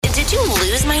you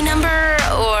lose my number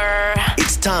or...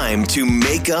 It's time to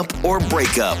make up or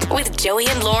break up with Joey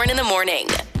and Lauren in the morning.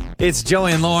 It's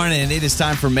Joey and Lauren, and it is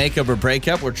time for Makeup or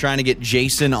Breakup. We're trying to get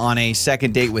Jason on a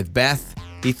second date with Beth.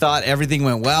 He thought everything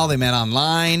went well. They met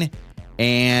online,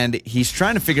 and he's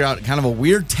trying to figure out kind of a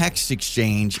weird text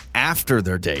exchange after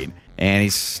their date. And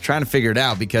he's trying to figure it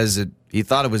out because he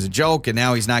thought it was a joke, and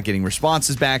now he's not getting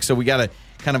responses back. So we got to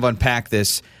kind of unpack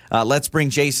this. Let's bring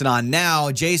Jason on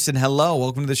now. Jason, hello.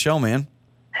 Welcome to the show, man.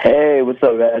 Hey, what's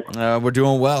up, guys? We're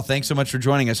doing well. Thanks so much for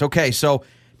joining us. Okay, so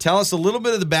tell us a little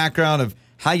bit of the background of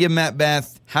how you met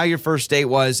Beth, how your first date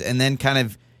was, and then kind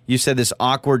of, you said this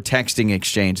awkward texting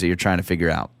exchange that you're trying to figure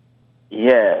out.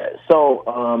 Yeah, so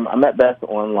I met Beth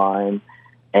online,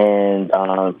 and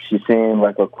she seemed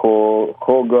like a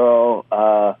cool girl.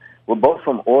 We're both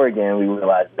from Oregon, we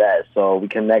realized that, so we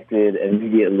connected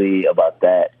immediately about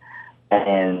that.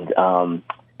 And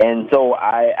so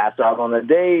I asked her out on a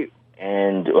date,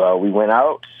 and we went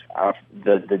out.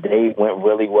 The date went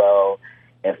really well.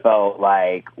 It felt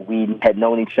like we had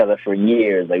known each other for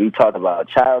years. Like, we talked about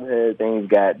childhood, things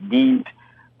got deep.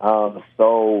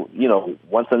 So,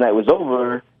 once the night was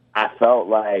over, I felt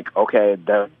like, okay,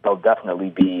 there'll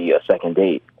definitely be a second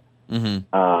date.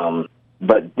 Mm-hmm.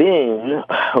 But then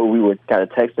we were kind of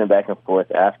texting back and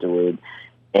forth afterward,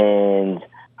 and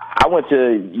I went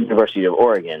to University of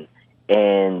Oregon.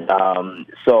 And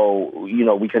so,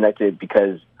 we connected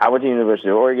because I went to the University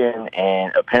of Oregon,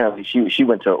 and apparently she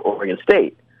went to Oregon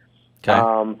State.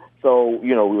 Okay. So,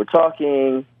 we were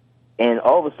talking, and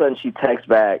all of a sudden she texts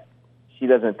back, she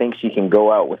doesn't think she can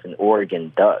go out with an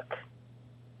Oregon Duck.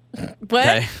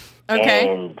 What?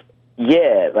 Okay. And,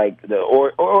 yeah, like the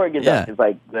Oregon Duck is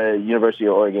like the University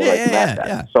of Oregon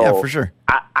mascot. So for sure.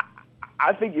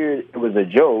 I figured it was a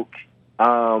joke.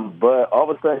 But all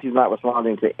of a sudden, she's not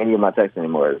responding to any of my texts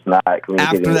anymore. It's not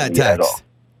communicating after that with me at all. text.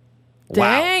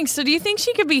 Dang. Wow. So do you think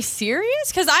she could be serious?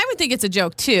 Because I would think it's a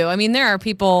joke, too. I mean, there are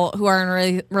people who are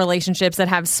in relationships that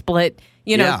have split,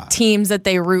 teams that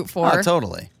they root for. Oh,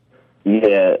 totally.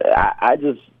 Yeah,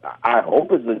 I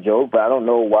hope it's a joke, but I don't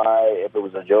know why, if it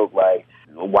was a joke, like,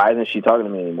 why isn't she talking to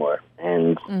me anymore?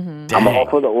 And I'm all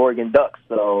for the Oregon Ducks,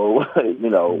 so,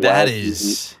 that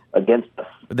is against us.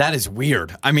 That is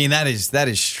weird. I mean, that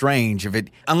is strange.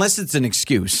 Unless it's an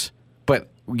excuse, but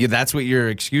that's what your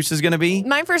excuse is going to be?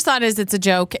 My first thought is it's a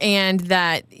joke and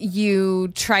that you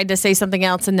tried to say something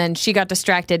else and then she got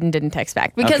distracted and didn't text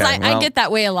back. Because I get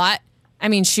that way a lot. I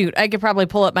mean, shoot, I could probably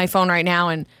pull up my phone right now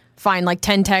and find like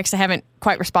 10 texts I haven't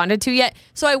quite responded to yet.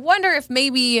 So I wonder if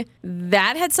maybe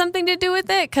that had something to do with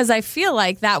it, because I feel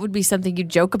like that would be something you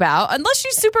joke about, unless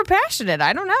she's super passionate.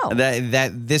 I don't know.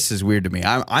 This is weird to me.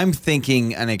 I'm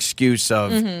thinking an excuse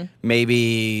of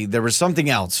maybe there was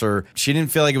something else, or she didn't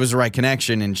feel like it was the right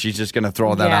connection, and she's just going to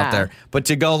throw that out there. But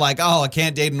to go like, oh, I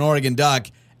can't date an Oregon Duck,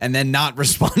 and then not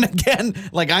respond again.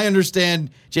 Like, I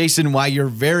understand, Jason, why you're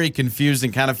very confused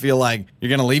and kind of feel like you're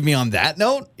going to leave me on that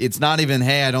note. It's not even,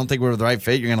 hey, I don't think we're the right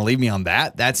fit. You're going to leave me on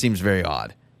that? That seems very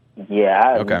odd. Yeah,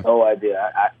 I have no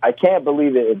idea. I can't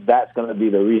believe it if that's going to be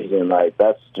the reason. Like,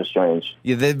 that's just strange.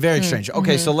 Yeah, they're very strange.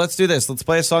 Okay, so let's do this. Let's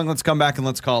play a song. Let's come back and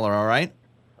let's call her, all right?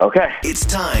 Okay. It's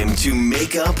time to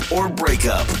make up or break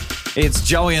up. It's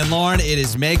Joey and Lauren. It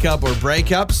is make up or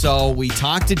break up. So we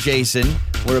talked to Jason.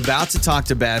 We're about to talk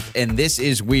to Beth, and this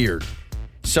is weird.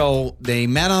 So they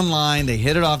met online. They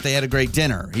hit it off. They had a great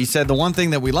dinner. He said the one thing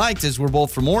that we liked is we're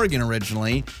both from Oregon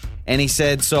originally. And he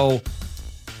said, so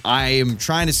I am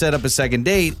trying to set up a second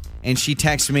date, and she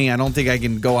texted me, I don't think I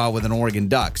can go out with an Oregon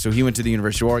Duck. So he went to the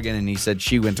University of Oregon, and he said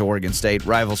she went to Oregon State,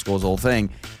 rival schools, the whole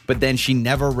thing. But then she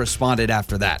never responded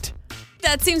after that.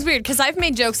 That seems weird, because I've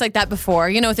made jokes like that before.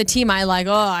 With a team I like,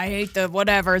 I hate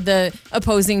the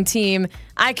opposing team.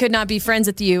 I could not be friends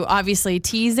with you, obviously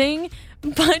teasing.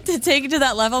 But to take it to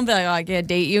that level and be like, I can't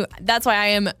date you, that's why I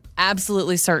am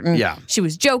absolutely certain she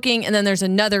was joking. And then there's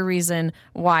another reason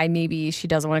why maybe she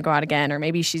doesn't want to go out again, or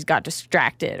maybe she's got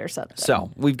distracted or something. So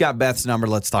we've got Beth's number.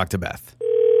 Let's talk to Beth.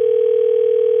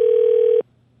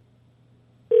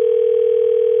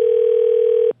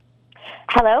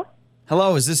 Hello?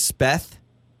 Hello, is this Beth?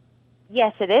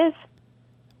 Yes, it is.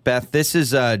 Beth, this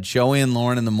is Joey and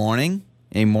Lauren in the morning,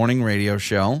 a morning radio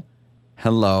show.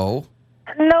 Hello.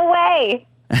 No way.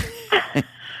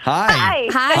 Hi.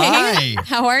 Hi.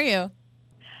 How are you?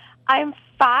 I'm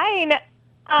fine.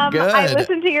 Good. I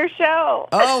listened to your show.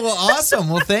 Oh, well, awesome.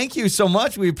 Well, thank you so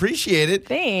much. We appreciate it.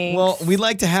 Thanks. Well, we'd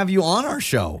like to have you on our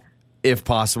show, if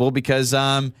possible, because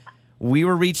we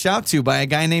were reached out to by a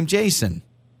guy named Jason.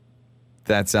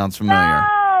 That sounds familiar. No.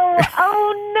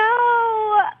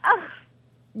 Oh, no.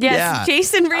 Yes, Yeah.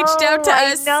 Jason reached out to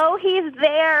us. No, he's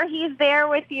there. He's there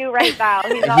with you right now.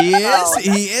 He's on He the is. phone.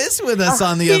 He is with us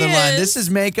on the other line. is. This is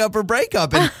Makeup or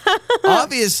Breakup. And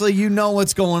obviously, you know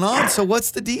what's going on. So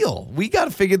what's the deal? We got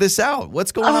to figure this out.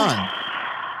 What's going on?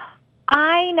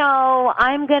 I know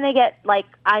I'm gonna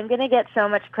get so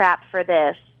much crap for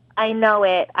this. I know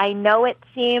it. I know it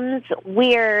seems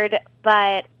weird,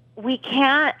 but we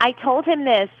can't. I told him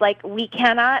this. We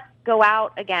cannot go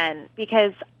out again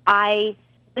because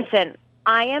listen.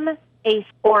 I am a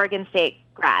Oregon State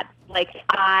grad.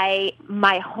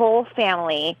 My whole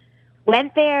family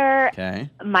went there. Okay.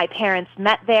 My parents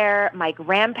met there. My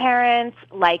grandparents.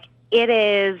 It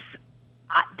is.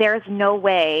 There's no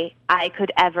way I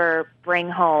could ever bring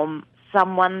home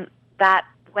someone that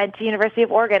went to University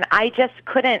of Oregon. I just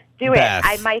couldn't do Beth.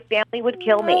 it. My family would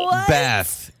kill me. What?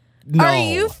 Beth. No. Are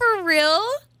you for real?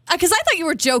 Because I thought you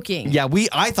were joking. Yeah,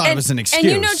 I thought it was an excuse.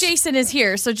 And you know Jason is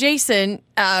here. So Jason,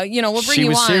 we'll bring you on. She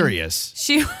was serious.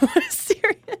 She was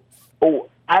serious. Oh,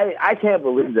 I can't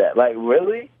believe that.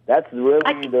 Really? That's really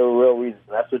the real reason.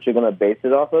 That's what you're going to base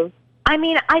it off of? I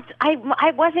mean,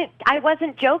 I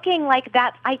wasn't joking like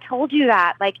that. I told you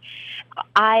that.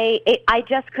 I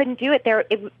just couldn't do it.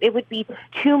 It would be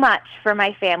too much for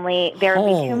my family. There would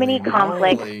be too many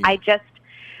conflicts. Holy.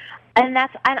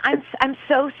 I'm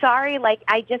so sorry.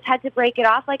 I just had to break it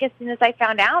off as soon as I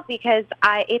found out because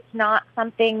it's not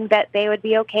something that they would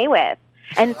be okay with.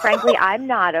 And frankly, I'm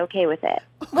not okay with it.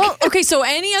 Well, okay, so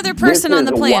any other person on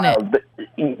the planet. Wild.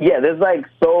 Yeah, there's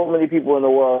so many people in the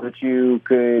world that you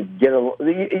could get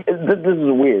this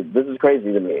is weird. This is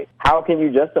crazy to me. How can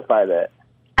you justify that?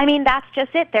 I mean, that's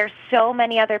just it. There's so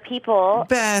many other people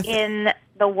Beth. in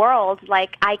the world.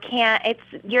 I can't.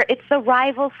 It's the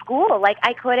rival school.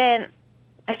 I couldn't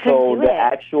So do the it.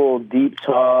 actual deep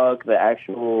talk, the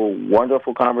actual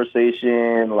wonderful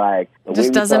conversation, the way Just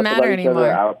we doesn't talk matter about each other,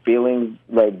 anymore. our feelings,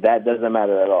 that doesn't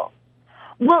matter at all.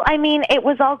 Well, I mean, it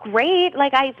was all great.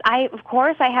 I of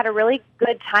course I had a really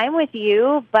good time with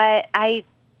you, but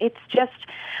it's just.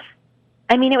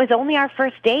 I mean, it was only our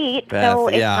first date, Beth, so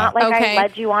it's yeah. not like Okay. I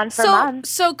led you on for months.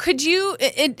 So could you?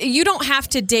 You don't have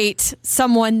to date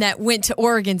someone that went to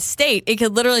Oregon State. It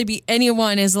could literally be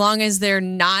anyone as long as they're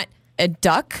not a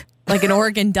duck, like an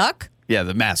Oregon duck. Yeah,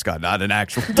 the mascot, not an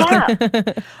actual Yeah.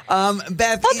 Beth. Well,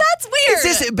 that's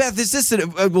weird. Beth, is this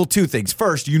two things?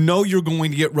 First, you're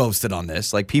going to get roasted on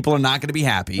this. People are not going to be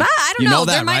happy. I don't You know.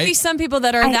 that, There might right? be some people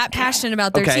that are that passionate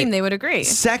about their Okay. team. They would agree.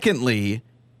 Secondly,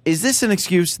 is this an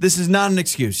excuse? This is not an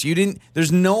excuse.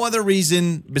 There's no other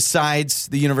reason besides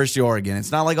the University of Oregon.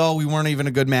 It's not we weren't even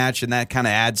a good match and that kind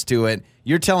of adds to it.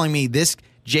 You're telling me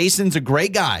Jason's a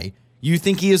great guy. You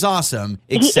think he is awesome,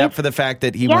 except for the fact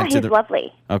that he went to he's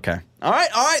lovely. Okay. All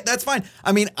right, that's fine.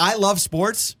 I mean, I love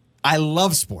sports.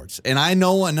 And I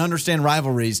know and understand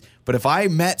rivalries, but if I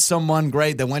met someone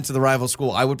great that went to the rival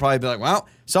school, I would probably be like, well,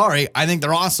 sorry, I think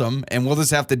they're awesome, and we'll just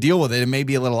have to deal with it. It may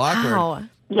be a little awkward. Wow.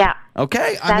 Yeah.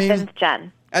 Okay. That's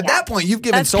Jen. At that point, you've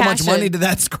given That's so much passion. money to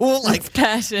that school. It's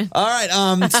passion. All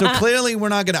right. So clearly we're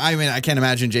not going to, I can't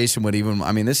imagine Jason would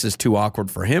this is too awkward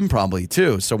for him probably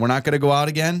too. So we're not going to go out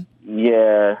again?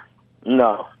 Yeah.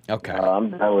 No. Okay. I'm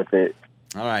done with it.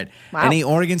 All right. Wow. Any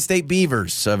Oregon State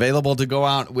Beavers available to go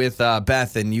out with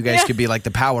Beth, and you guys could be like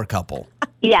the power couple?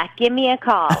 Yeah, give me a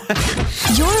call.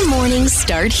 Your mornings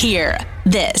start here.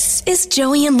 This is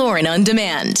Joey and Lauren on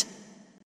Demand.